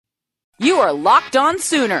You are Locked On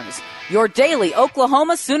Sooners, your daily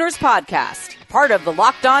Oklahoma Sooners podcast, part of the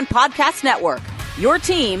Locked On Podcast Network, your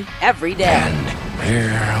team every day. And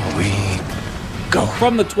here we go.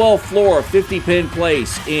 From the 12th floor of 50 Penn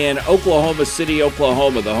Place in Oklahoma City,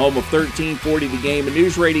 Oklahoma, the home of 1340 The Game and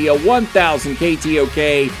News Radio 1000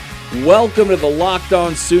 KTOK, welcome to the Locked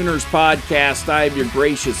On Sooners podcast. I am your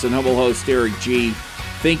gracious and humble host, Eric G.,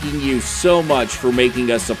 thanking you so much for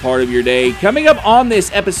making us a part of your day. Coming up on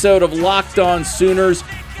this episode of Locked On Sooners,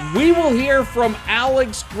 we will hear from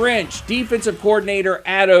Alex Grinch, defensive coordinator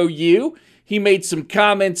at OU. He made some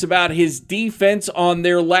comments about his defense on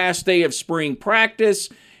their last day of spring practice.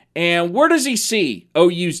 And where does he see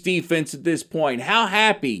OU's defense at this point? How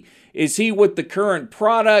happy is he with the current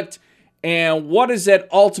product? And what does that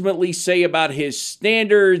ultimately say about his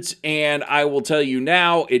standards? And I will tell you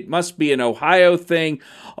now, it must be an Ohio thing.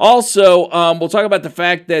 Also, we'll talk about the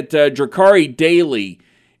fact that Drakari Daly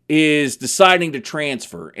is deciding to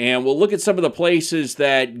transfer. And we'll look at some of the places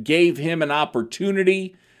that gave him an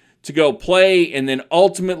opportunity to go play. And then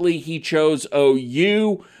ultimately he chose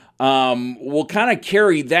OU. We'll kind of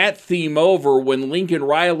carry that theme over when Lincoln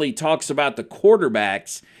Riley talks about the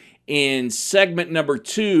quarterbacks in segment number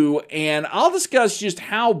 2, and I'll discuss just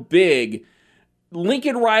how big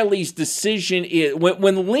Lincoln Riley's decision is.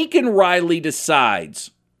 When Lincoln Riley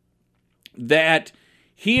decides that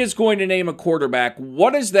he is going to name a quarterback,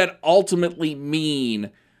 what does that ultimately mean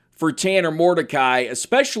for Tanner Mordecai,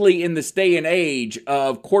 especially in this day and age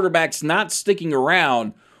of quarterbacks not sticking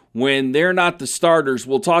around when they're not the starters?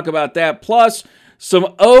 We'll talk about that. Plus,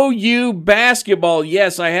 some OU basketball.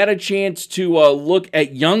 Yes, I had a chance to look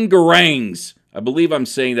at Young Garang's, I believe I'm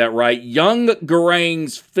saying that right, Young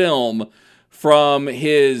Garang's film from the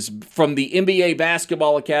NBA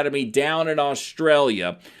Basketball Academy down in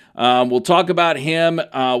Australia. We'll talk about him.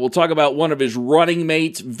 We'll talk about one of his running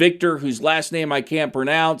mates, Victor, whose last name I can't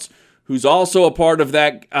pronounce, who's also a part of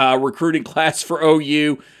that recruiting class for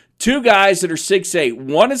OU. Two guys that are 6'8".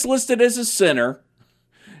 One is listed as a center,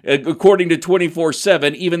 according to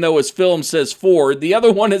 24/7, even though his film says forward. The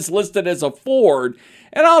other one is listed as a forward.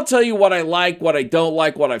 And I'll tell you what I like, what I don't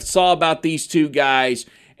like, what I saw about these two guys.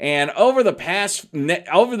 And over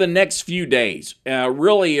the next few days,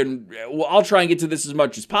 really, and I'll try and get to this as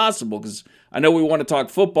much as possible because I know we want to talk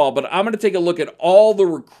football, but I'm going to take a look at all the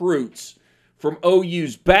recruits from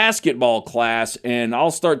OU's basketball class, and I'll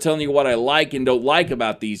start telling you what I like and don't like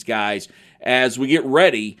about these guys as we get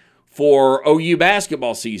ready for OU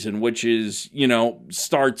basketball season, which is,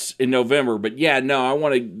 starts in November. But yeah, no, I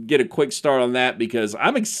want to get a quick start on that because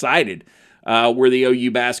I'm excited where the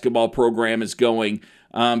OU basketball program is going,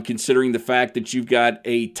 considering the fact that you've got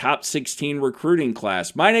a top 16 recruiting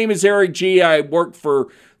class. My name is Eric G. I work for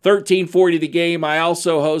 1340 The Game. I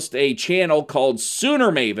also host a channel called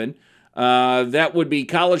Sooner Maven. That would be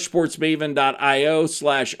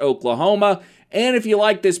collegesportsmaven.io/Oklahoma. And if you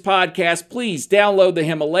like this podcast, please download the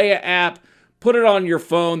Himalaya app, put it on your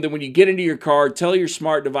phone. Then when you get into your car, tell your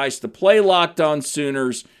smart device to play Locked On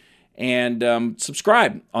Sooners and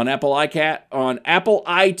subscribe on Apple iTunes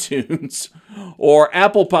or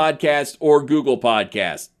Apple Podcast or Google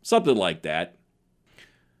Podcast, something like that.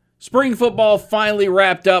 Spring football finally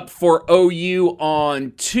wrapped up for OU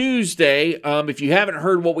on Tuesday. If you haven't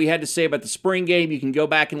heard what we had to say about the spring game, you can go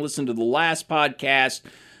back and listen to the last podcast.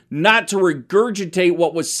 Not to regurgitate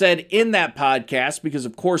what was said in that podcast, because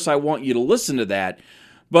of course I want you to listen to that.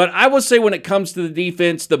 But I will say when it comes to the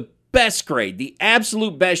defense, the best grade, the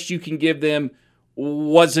absolute best you can give them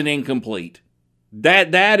was an incomplete.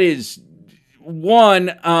 That is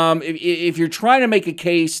one, if you're trying to make a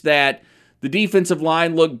case that the defensive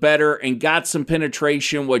line looked better and got some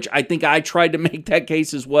penetration, which I think I tried to make that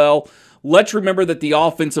case as well, let's remember that the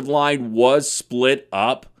offensive line was split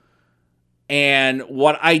up. And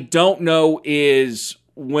what I don't know is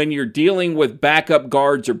when you're dealing with backup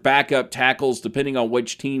guards or backup tackles, depending on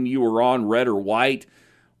which team you were on, red or white,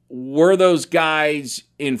 were those guys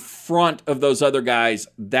in front of those other guys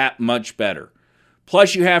that much better?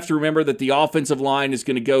 Plus, you have to remember that the offensive line is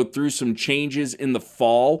going to go through some changes in the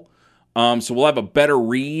fall. So we'll have a better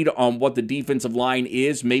read on what the defensive line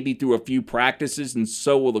is, maybe through a few practices, and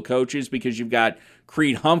so will the coaches, because you've got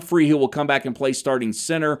Creed Humphrey, who will come back and play starting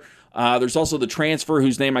center. There's also the transfer,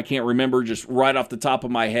 whose name I can't remember just right off the top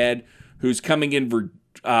of my head, who's coming in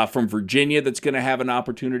from Virginia, that's going to have an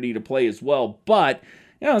opportunity to play as well. But,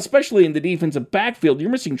 especially in the defensive backfield, you're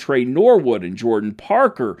missing Trey Norwood and Jordan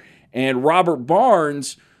Parker and Robert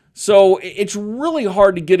Barnes. So it's really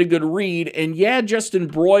hard to get a good read. And yeah, Justin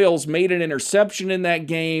Broyles made an interception in that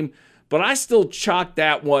game, but I still chalk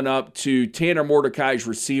that one up to Tanner Mordecai's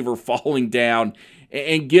receiver falling down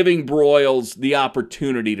and giving Broyles the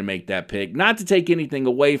opportunity to make that pick. Not to take anything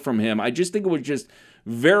away from him. I just think it was just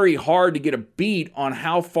very hard to get a beat on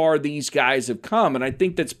how far these guys have come. And I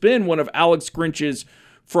think that's been one of Alex Grinch's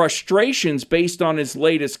frustrations based on his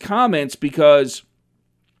latest comments, because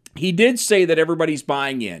he did say that everybody's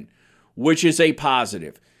buying in, which is a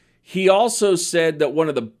positive. He also said that one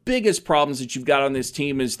of the biggest problems that you've got on this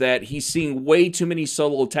team is that he's seeing way too many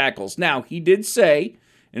solo tackles. Now, he did say,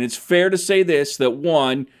 and it's fair to say this, that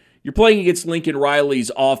one, you're playing against Lincoln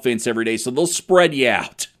Riley's offense every day, so they'll spread you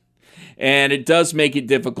out. And it does make it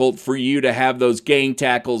difficult for you to have those gang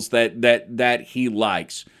tackles that he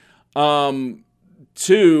likes.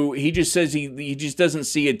 Two, he just says he just doesn't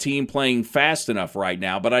see a team playing fast enough right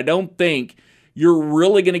now. But I don't think you're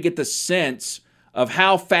really going to get the sense of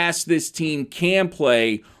how fast this team can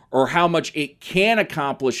play or how much it can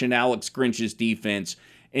accomplish in Alex Grinch's defense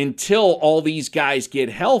until all these guys get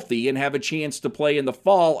healthy and have a chance to play in the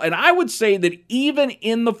fall. And I would say that even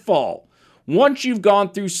in the fall, once you've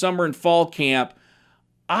gone through summer and fall camp,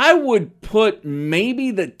 I would put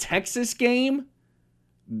maybe the Texas game.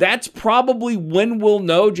 That's probably when we'll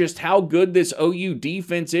know just how good this OU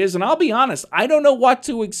defense is. And I'll be honest, I don't know what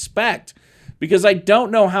to expect, because I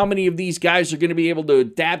don't know how many of these guys are going to be able to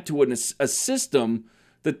adapt to a system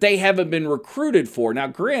that they haven't been recruited for. Now,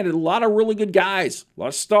 granted, a lot of really good guys, a lot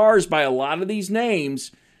of stars by a lot of these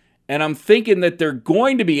names, and I'm thinking that they're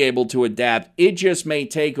going to be able to adapt. It just may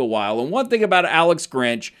take a while. And one thing about Alex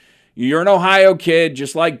Grinch, you're an Ohio kid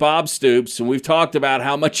just like Bob Stoops, and we've talked about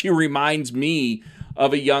how much he reminds me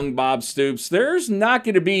of a young Bob Stoops. There's not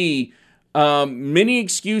going to be many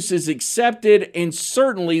excuses accepted, and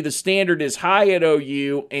certainly the standard is high at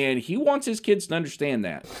OU, and he wants his kids to understand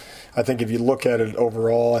that. I think if you look at it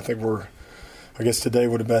overall, I think I guess today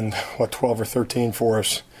would have been, 12 or 13 for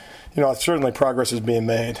us. Certainly progress is being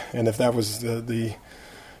made, and if that was the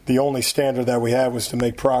only standard that we had was to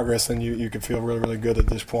make progress, then you could feel really, really good at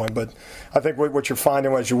this point. But I think what you're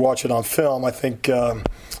finding as you watch it on film, I think you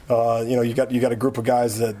got a group of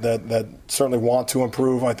guys that certainly want to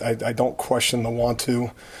improve. I don't question the want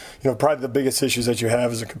to. Probably the biggest issues that you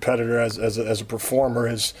have as a competitor, as a performer,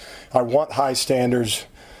 is I want high standards,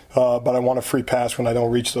 but I want a free pass when I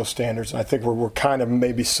don't reach those standards. And I think we're kind of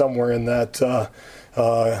maybe somewhere in that.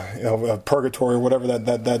 Purgatory or whatever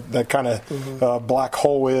that kind of black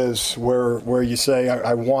hole is, where you say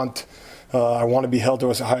I want to be held to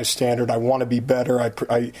a high standard. I want to be better.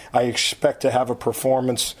 I expect to have a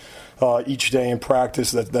performance each day in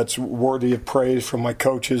practice that's worthy of praise from my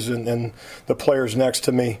coaches and the players next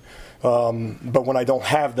to me. But when I don't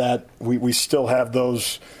have that, we still have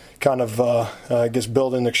those kind of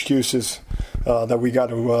built-in excuses that we got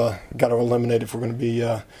to eliminate if we're going to be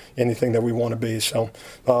anything that we want to be. So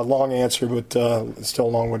long answer, but still a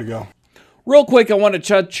long way to go. Real quick, I want to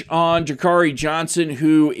touch on Jakari Johnson,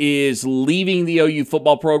 who is leaving the OU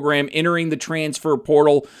football program, entering the transfer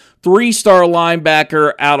portal. 3-star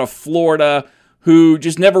linebacker out of Florida, who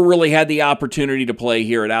just never really had the opportunity to play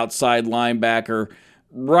here at outside linebacker.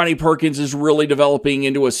 Ronnie Perkins is really developing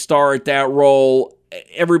into a star at that role.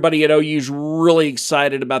 Everybody at OU is really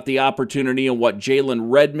excited about the opportunity and what Jalen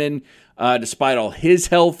Redmond, despite all his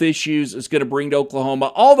health issues, is going to bring to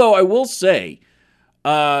Oklahoma. Although I will say,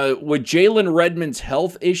 with Jalen Redmond's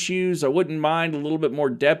health issues, I wouldn't mind a little bit more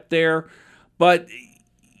depth there. But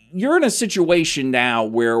you're in a situation now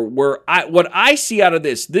where what I see out of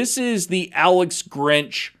this is the Alex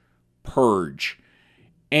Grinch purge.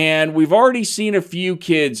 And we've already seen a few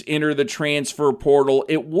kids enter the transfer portal.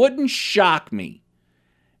 It wouldn't shock me.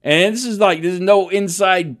 And this is no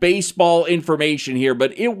inside baseball information here,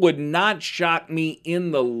 but it would not shock me in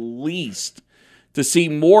the least to see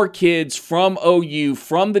more kids from OU,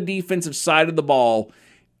 from the defensive side of the ball,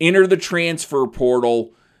 enter the transfer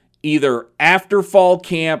portal either after fall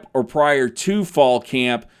camp or prior to fall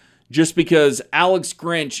camp, just because Alex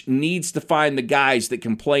Grinch needs to find the guys that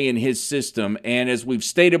can play in his system. And as we've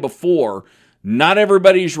stated before, not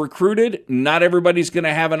everybody's recruited. Not everybody's going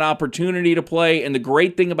to have an opportunity to play. And the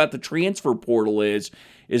great thing about the transfer portal is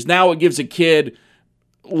now it gives a kid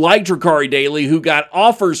like Jakari Daly, who got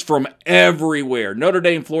offers from everywhere. Notre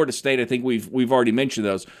Dame, Florida State, I think we've already mentioned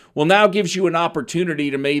those. Well, now gives you an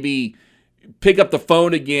opportunity to maybe pick up the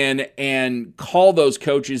phone again and call those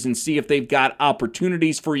coaches and see if they've got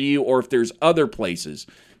opportunities for you or if there's other places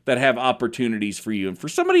that have opportunities for you. And for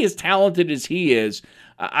somebody as talented as he is,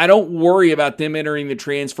 I don't worry about them entering the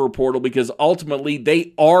transfer portal, because ultimately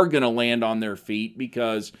they are going to land on their feet,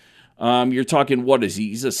 because you're talking, what is he?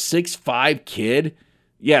 He's a 6'5" kid.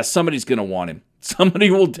 Yeah, somebody's going to want him. Somebody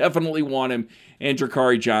will definitely want him, and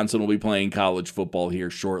Drakari Johnson will be playing college football here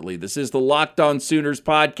shortly. This is the Locked On Sooners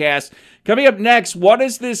podcast. Coming up next, what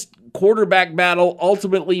does this quarterback battle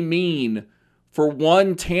ultimately mean for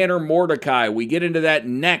one Tanner Mordecai? We get into that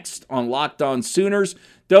next on Locked On Sooners.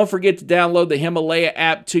 Don't forget to download the Himalaya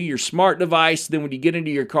app to your smart device. Then when you get into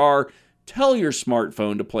your car, tell your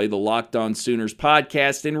smartphone to play the Locked On Sooners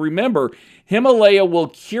podcast. And remember, Himalaya will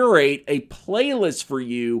curate a playlist for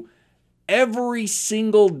you every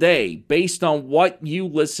single day based on what you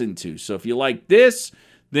listen to. So if you like this,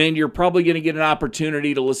 then you're probably going to get an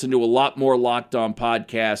opportunity to listen to a lot more Locked On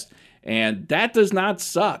podcasts, and that does not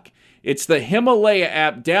suck. It's the Himalaya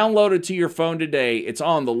app. Download it to your phone today. It's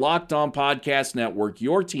on the Locked On Podcast Network,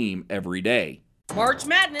 your team every day. March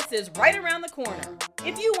Madness is right around the corner.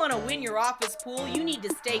 If you want to win your office pool, you need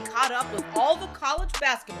to stay caught up with all the college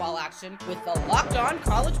basketball action with the Locked On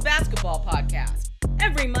College Basketball Podcast.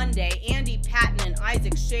 Every Monday, Andy Patton and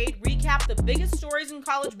Isaac Shade recap the biggest stories in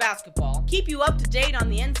college basketball, keep you up to date on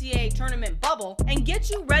the NCAA tournament bubble, and get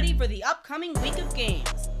you ready for the upcoming week of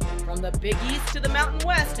games. From the Big East to the Mountain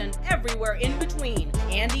West and everywhere in between,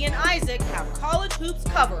 Andy and Isaac have college hoops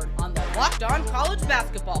covered on the Locked On College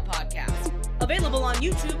Basketball Podcast. Available on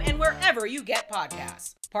YouTube and wherever you get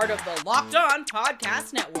podcasts. Part of the Locked On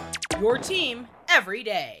Podcast Network. Your team every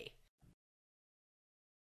day.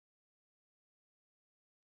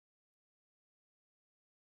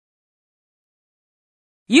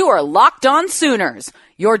 You are Locked On Sooners,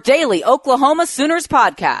 your daily Oklahoma Sooners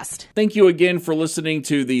podcast. Thank you again for listening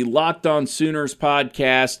to the Locked On Sooners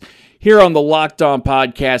podcast here on the Locked On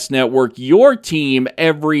Podcast Network, your team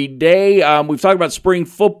every day. We've talked about spring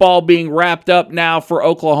football being wrapped up now for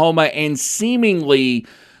Oklahoma, and seemingly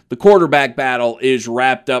the quarterback battle is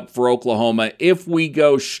wrapped up for Oklahoma. If we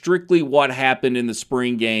go strictly what happened in the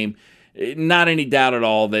spring game, not any doubt at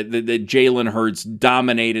all that Jalen Hurts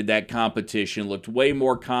dominated that competition, looked way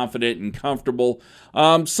more confident and comfortable.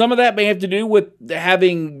 Some of that may have to do with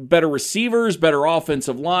having better receivers, better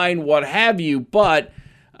offensive line, what have you, but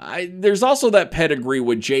there's also that pedigree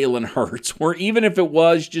with Jalen Hurts, where even if it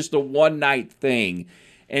was just a one-night thing,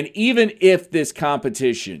 and even if this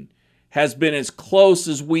competition has been as close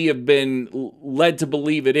as we have been led to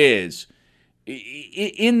believe it is,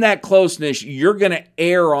 in that closeness, you're going to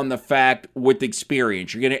err on the fact with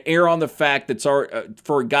experience. You're going to err on the fact that's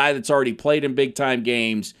for a guy that's already played in big-time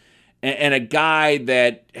games and a guy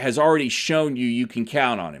that has already shown you can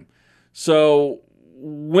count on him. So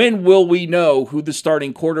when will we know who the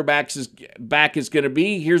starting quarterback is going to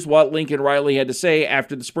be? Here's what Lincoln Riley had to say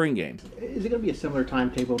after the spring game. Is it going to be a similar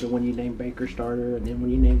timetable to when you named Baker starter and then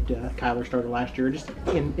when you named Kyler starter last year, just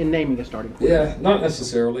in naming a starting quarterback? Yeah, not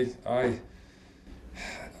necessarily.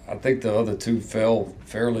 I think the other two fell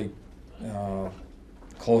fairly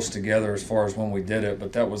close together as far as when we did it,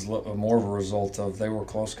 but that was more of a result of they were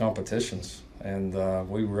close competitions, and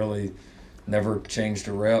we really never changed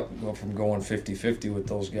a rep from going 50-50 with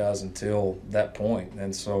those guys until that point.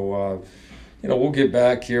 And so, we'll get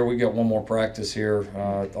back here. We got one more practice here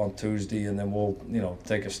on Tuesday, and then we'll,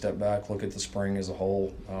 take a step back, look at the spring as a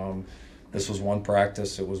whole. This was one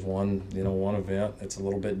practice. It was one event. It's a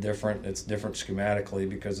little bit different. It's different schematically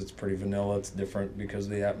because it's pretty vanilla. It's different because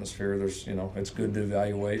of the atmosphere. There's, it's good to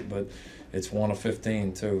evaluate, but it's 1 of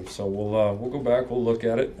 15 too. So we'll go back. We'll look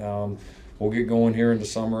at it. We'll get going here in the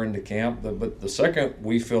summer into camp. But the second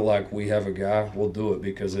we feel like we have a guy, we'll do it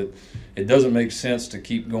because it doesn't make sense to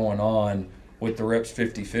keep going on with the reps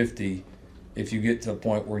 50-50 if you get to a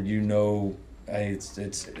point where hey,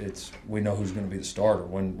 we know who's going to be the starter.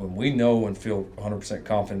 When we know and feel 100%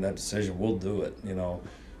 confident in that decision, we'll do it.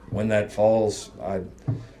 When that falls,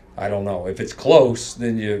 I don't know. If it's close,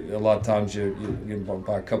 then a lot of times you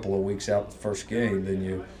by a couple of weeks out the first game, then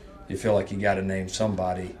you feel like you got to name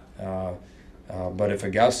somebody. But if a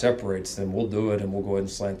guy separates, then we'll do it and we'll go ahead and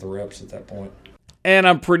slant the reps at that point. And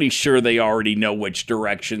I'm pretty sure they already know which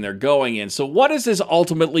direction they're going in. So what does this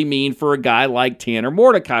ultimately mean for a guy like Tanner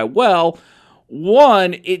Mordecai? Well,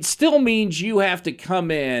 one, it still means you have to come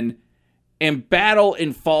in and battle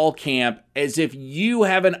in fall camp as if you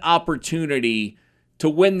have an opportunity to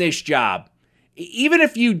win this job. Even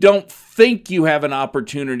if you don't think you have an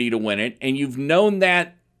opportunity to win it, and you've known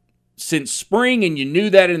that since spring and you knew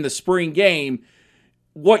that in the spring game,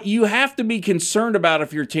 what you have to be concerned about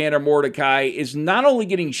if you're Tanner Mordecai is not only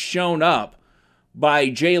getting shown up by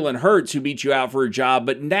Jalen Hurts, who beat you out for a job,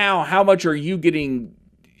 but now how much are you getting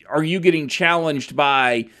challenged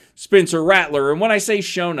by Spencer Rattler? And when I say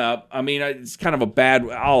shown up, I mean, it's kind of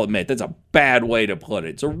I'll admit, that's a bad way to put it.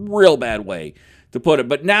 It's a real bad way to put it.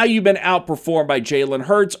 But now you've been outperformed by Jalen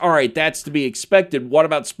Hurts. All right, that's to be expected. What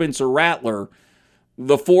about Spencer Rattler?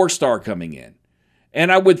 the 4-star coming in.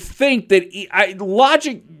 And I would think that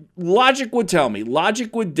logic would tell me,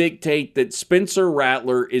 logic would dictate that Spencer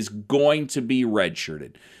Rattler is going to be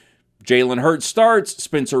redshirted. Jalen Hurts starts,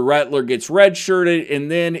 Spencer Rattler gets redshirted, and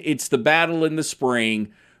then it's the battle in the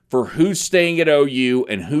spring for who's staying at OU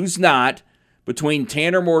and who's not between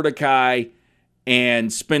Tanner Mordecai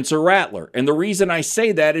and Spencer Rattler. And the reason I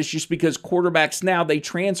say that is just because quarterbacks now, they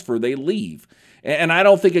transfer, they leave. And I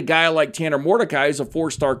don't think a guy like Tanner Mordecai, as a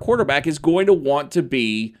 4-star quarterback, is going to want to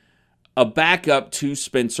be a backup to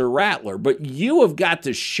Spencer Rattler. But you have got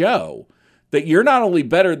to show that you're not only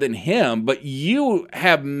better than him, but you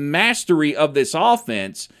have mastery of this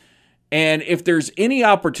offense. And if there's any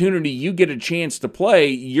opportunity you get a chance to play,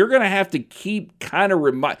 you're going to have to keep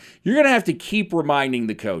reminding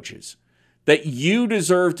the coaches that you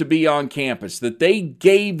deserve to be on campus, that they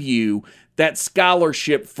gave you that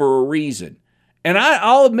scholarship for a reason. And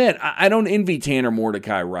I'll admit, I don't envy Tanner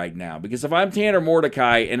Mordecai right now, because if I'm Tanner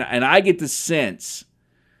Mordecai and I get the sense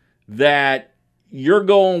that you're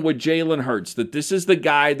going with Jalen Hurts, that this is the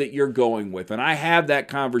guy that you're going with, and I have that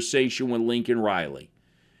conversation with Lincoln Riley,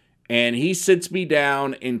 and he sits me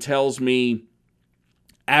down and tells me,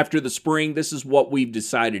 after the spring, this is what we've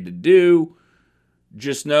decided to do.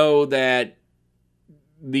 Just know that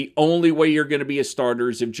the only way you're going to be a starter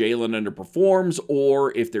is if Jalen underperforms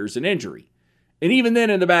or if there's an injury. And even then,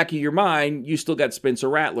 in the back of your mind, you still got Spencer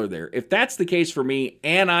Rattler there. If that's the case for me,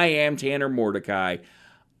 and I am Tanner Mordecai,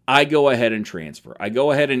 I go ahead and transfer. I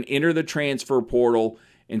go ahead and enter the transfer portal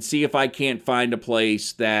and see if I can't find a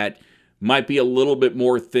place that might be a little bit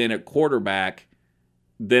more thin at quarterback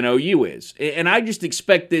than OU is. And I just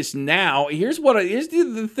expect this now. Here's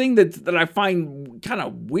the thing that I find kind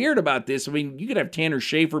of weird about this. I mean, you could have Tanner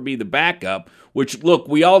Schaefer be the backup, which, look,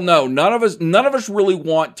 we all know none of us really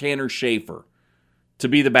want Tanner Schaefer to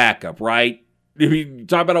be the backup, right? I mean,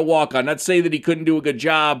 talk about a walk-on. Not say that he couldn't do a good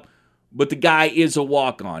job, but the guy is a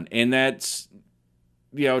walk-on, and that's,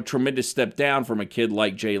 a tremendous step down from a kid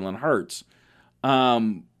like Jalen Hurts. But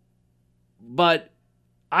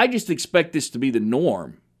I just expect this to be the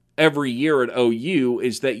norm every year at OU,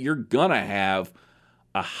 is that you're going to have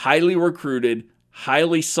a highly recruited,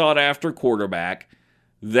 highly sought-after quarterback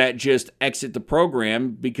that just exit the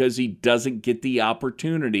program because he doesn't get the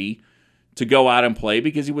opportunity to go out and play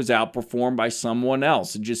because he was outperformed by someone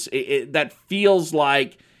else. That feels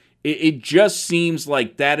like, it just seems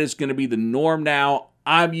like that is going to be the norm now.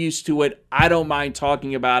 I'm used to it. I don't mind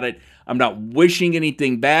talking about it. I'm not wishing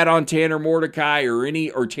anything bad on Tanner Mordecai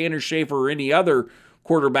or Tanner Schaefer or any other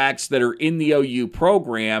quarterbacks that are in the OU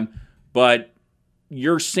program, but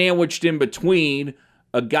you're sandwiched in between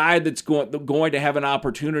a guy that's going to have an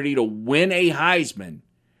opportunity to win a Heisman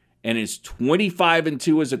and is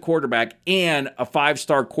 25-2 as a quarterback, and a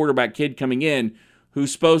 5-star quarterback kid coming in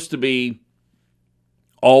who's supposed to be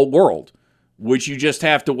all world, which you just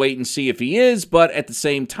have to wait and see if he is. But at the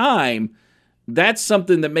same time, that's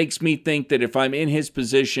something that makes me think that if I'm in his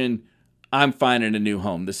position, I'm finding a new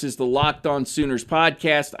home. This is the Locked On Sooners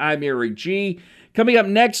podcast. I'm Eric G. Coming up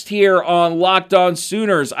next here on Locked On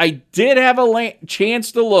Sooners, I did have a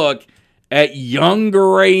chance to look at Young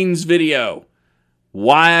Garain's video.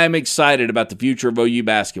 Why I'm excited about the future of OU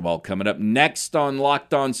basketball. Coming up next on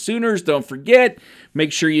Locked On Sooners. Don't forget,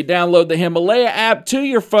 make sure you download the Himalaya app to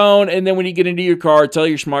your phone, and then when you get into your car, tell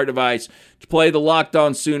your smart device to play the Locked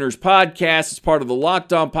On Sooners podcast. It's part of the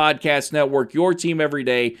Locked On Podcast Network, your team every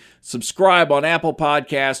day. Subscribe on Apple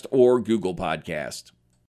Podcast or Google Podcast.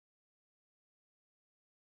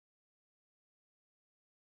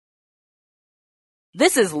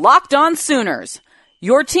 This is Locked On Sooners,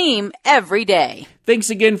 your team every day. Thanks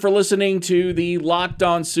again for listening to the Locked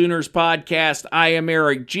On Sooners podcast. I am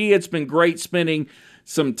Eric G. It's been great spending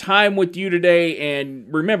some time with you today. And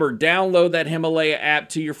remember, download that Himalaya app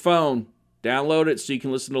to your phone. Download it so you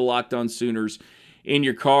can listen to Locked On Sooners in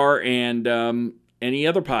your car and any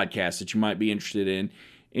other podcasts that you might be interested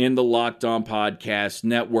in the Locked On Podcast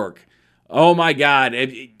Network. Oh my God.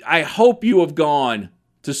 I hope you have gone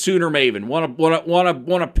to Sooner Maven. Want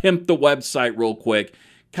to pimp the website real quick.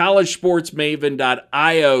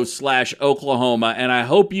 collegesportsmaven.io/Oklahoma. And I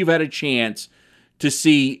hope you've had a chance to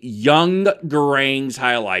see Young Garain's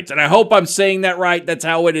highlights. And I hope I'm saying that right. That's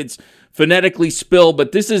how it's phonetically spelled.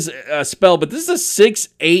 But this is a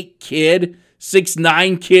 6'8 kid,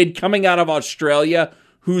 6'9 kid coming out of Australia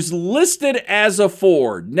who's listed as a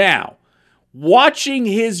forward. Now, watching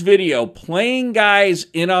his video, playing guys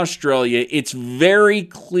in Australia, it's very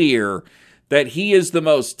clear that he is the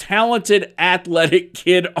most talented, athletic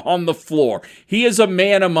kid on the floor. He is a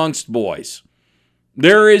man amongst boys.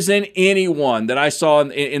 There isn't anyone that I saw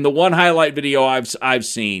in the one highlight video I've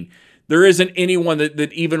seen. There isn't anyone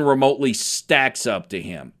that even remotely stacks up to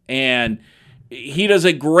him. And he does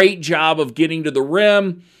a great job of getting to the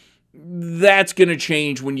rim. That's going to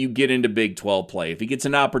change when you get into Big 12 play. If he gets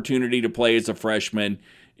an opportunity to play as a freshman,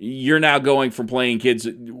 you're now going from playing against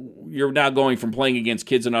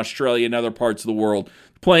kids in Australia and other parts of the world,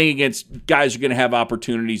 playing against guys who are going to have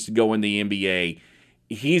opportunities to go in the NBA.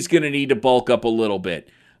 He's going to need to bulk up a little bit.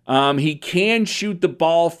 He can shoot the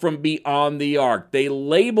ball from beyond the arc. They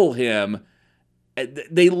label him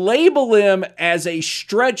as a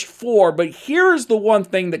stretch four, but here's the one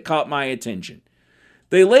thing that caught my attention.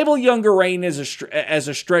 They label Younger Rain as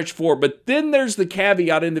a stretch four, but then there's the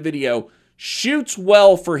caveat in the video, shoots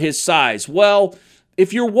well for his size. Well,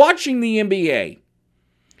 if you're watching the NBA,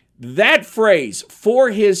 that phrase, for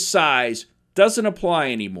his size, doesn't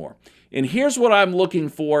apply anymore. And here's what I'm looking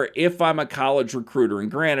for if I'm a college recruiter.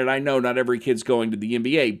 And granted, I know not every kid's going to the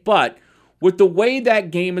NBA, but with the way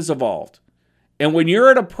that game has evolved, and when you're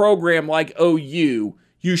at a program like OU,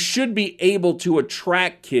 you should be able to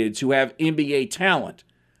attract kids who have NBA talent.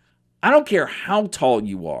 I don't care how tall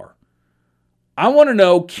you are. I want to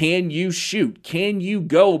know, can you shoot? Can you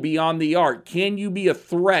go beyond the arc? Can you be a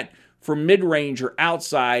threat from mid-range or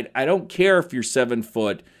outside? I don't care if you're 7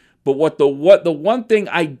 foot. But the one thing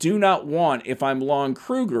I do not want if I'm Lon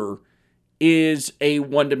Kruger is a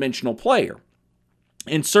one-dimensional player.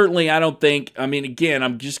 And certainly I don't think, again,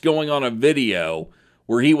 I'm just going on a video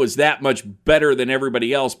where he was that much better than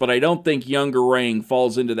everybody else, but I don't think Younger Rain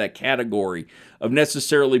falls into that category of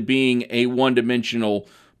necessarily being a one-dimensional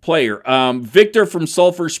player. Victor from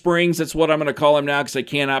Sulphur Springs, that's what I'm going to call him now because I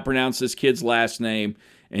cannot pronounce this kid's last name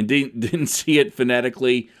and didn't see it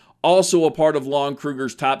phonetically. Also a part of Lon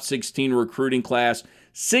Kruger's top 16 recruiting class.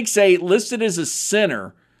 6'8", listed as a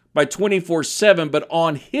center by 24/7, but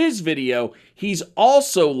on his video, he's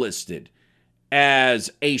also listed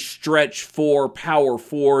as a stretch 4 power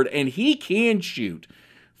forward, and he can shoot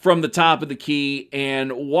from the top of the key.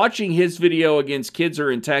 And watching his video against kids who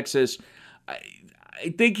are in Texas,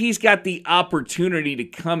 I think he's got the opportunity to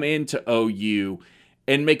come into OU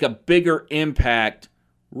and make a bigger impact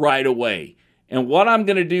right away. And what I'm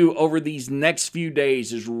going to do over these next few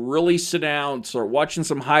days is really sit down, start watching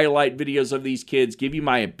some highlight videos of these kids, give you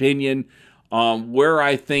my opinion on where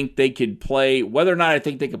I think they could play, whether or not I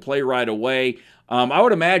think they could play right away. I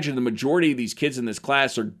would imagine the majority of these kids in this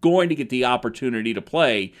class are going to get the opportunity to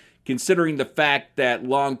play, considering the fact that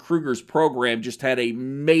Lon Kruger's program just had a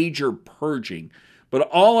major purging. But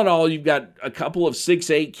all in all, you've got a couple of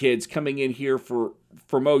 6'8" kids coming in here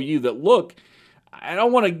from OU that look, I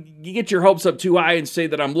don't want to get your hopes up too high and say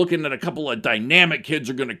that I'm looking at a couple of dynamic kids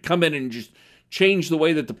who are going to come in and just change the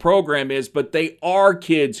way that the program is, but they are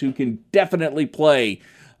kids who can definitely play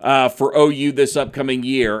for OU this upcoming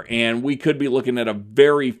year, and we could be looking at a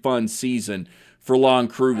very fun season for Lon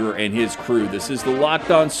Kruger and his crew. This is the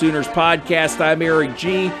Locked On Sooners podcast. I'm Eric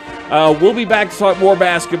G. We'll be back to talk more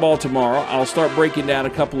basketball tomorrow. I'll start breaking down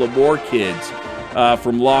a couple of more kids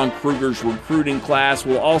from Lon Kruger's recruiting class.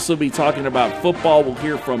 We'll also be talking about football. We'll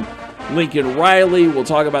hear from Lincoln Riley. We'll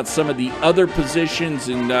talk about some of the other positions,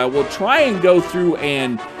 and we'll try and go through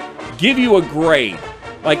and give you a grade.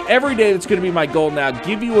 Like every day, that's going to be my goal now,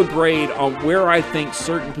 give you a grade on where I think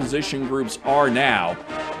certain position groups are now.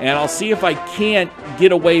 And I'll see if I can't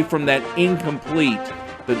get away from that incomplete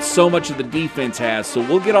that so much of the defense has. So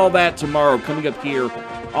we'll get all that tomorrow coming up here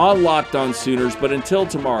on Locked On Sooners. But until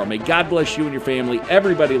tomorrow, may God bless you and your family.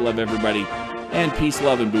 Everybody love everybody. And peace,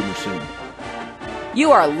 love, and Boomer Sooner.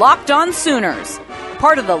 You are Locked On Sooners,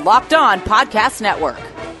 part of the Locked On Podcast Network.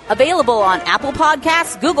 Available on Apple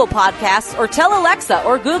Podcasts, Google Podcasts, or tell Alexa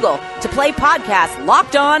or Google to play podcast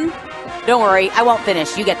Locked On. Don't worry, I won't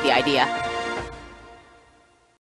finish. You get the idea.